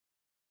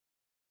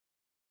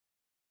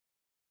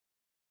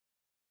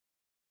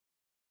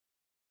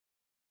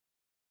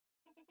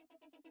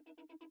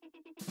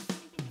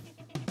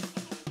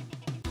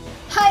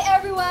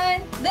everyone!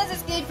 This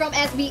is Kate from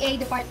SBA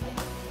Department.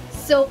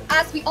 So,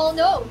 as we all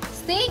know,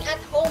 staying at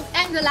home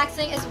and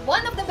relaxing is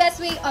one of the best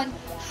way on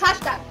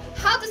hashtag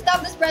how to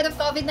stop the spread of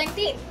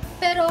COVID-19.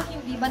 Pero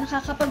hindi ba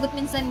nakakapagod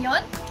minsan yon?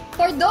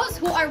 For those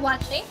who are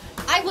watching,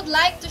 I would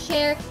like to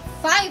share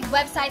 5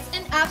 websites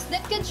and apps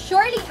that could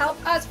surely help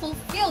us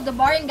fulfill the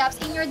boring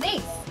gaps in your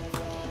days.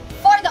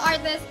 For the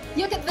artists,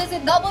 you could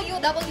visit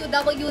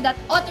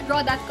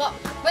www.autodraw.com.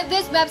 With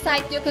this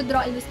website, you could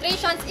draw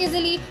illustrations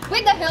easily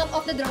with the help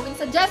of the drawing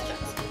suggestions.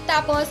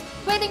 Tapos,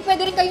 pwede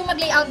rin kayong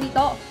mag-layout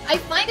dito. I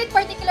find it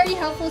particularly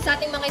helpful sa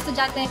ating mga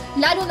estudyante,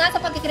 lalo na sa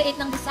pag-create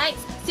ng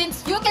designs,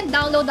 since you can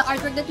download the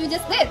artwork that you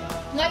just did.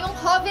 Ngayong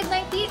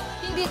COVID-19,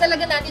 hindi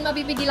talaga natin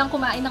mabibigilang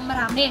kumain ng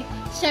marami.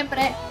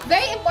 Siyempre,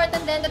 very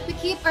important then that we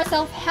keep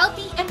ourselves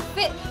healthy and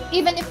fit,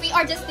 even if we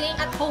are just staying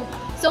at home.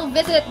 So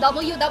visit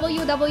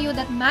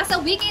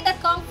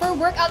www.masawiki.com for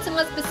workouts sa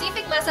mga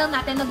specific muscle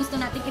natin na gusto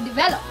natin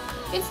i-develop.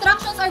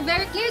 Instructions are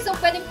very clear, so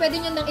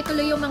pwedeng nyo nang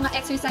ituloy yung mga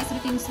exercise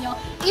routines nyo,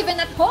 even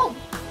at home.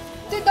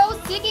 To those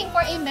seeking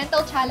for a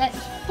mental challenge,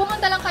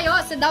 pumunta lang kayo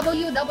sa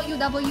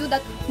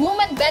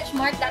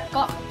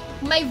www.womanbenchmark.com.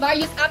 May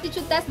various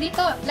aptitude tests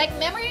dito, like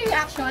memory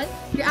reaction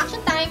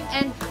time,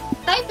 and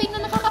typing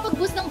na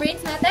nakakapag-boost ng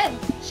brains natin.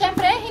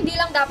 Siyempre, hindi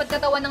lang dapat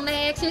katawan ng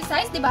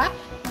na-exercise, di ba?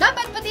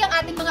 Dapat pati ang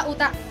ating mga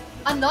utak.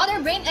 Another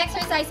brain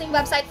exercising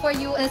website for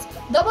you is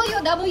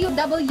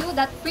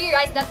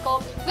www.freerice.com,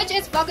 which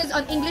is focused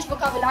on English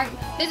vocabulary.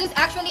 This is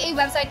actually a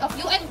website of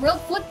UN World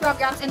Food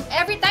Programs, and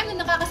every time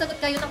na nakakasagot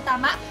kayo ng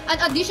tama,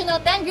 an additional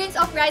 10 grains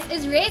of rice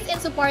is raised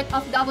in support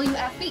of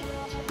WFP.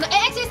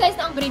 Na-exercise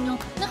na ang brain nyo,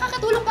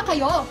 nakakatulong pa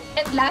kayo.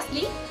 And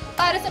lastly,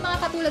 para sa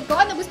mga katulad ko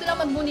na gusto lang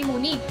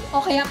magmuni-muni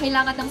o kaya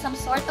kailangan ng some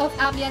sort of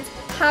ambience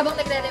habang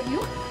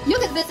nagre-review, you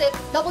can visit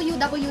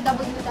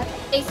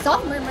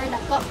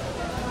www.asoftmurmur.com.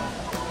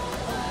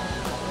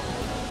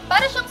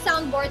 Para siyang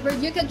soundboard where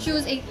you can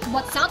choose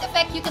what sound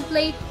effect you can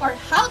play or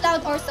how loud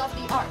or soft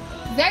they are.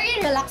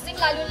 Very relaxing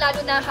lalo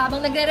na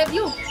habang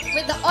nagre-review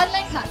with the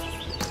online classes.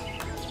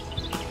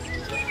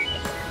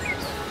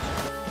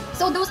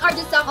 So those are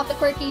just some of the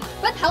quirky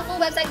but helpful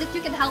websites that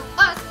you can help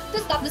us to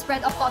stop the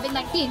spread of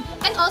COVID-19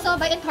 and also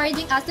by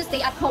encouraging us to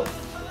stay at home.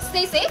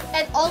 Stay safe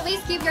and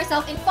always keep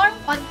yourself informed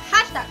on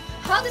hashtag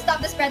how to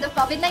stop the spread of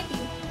COVID-19.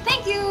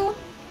 Thank you!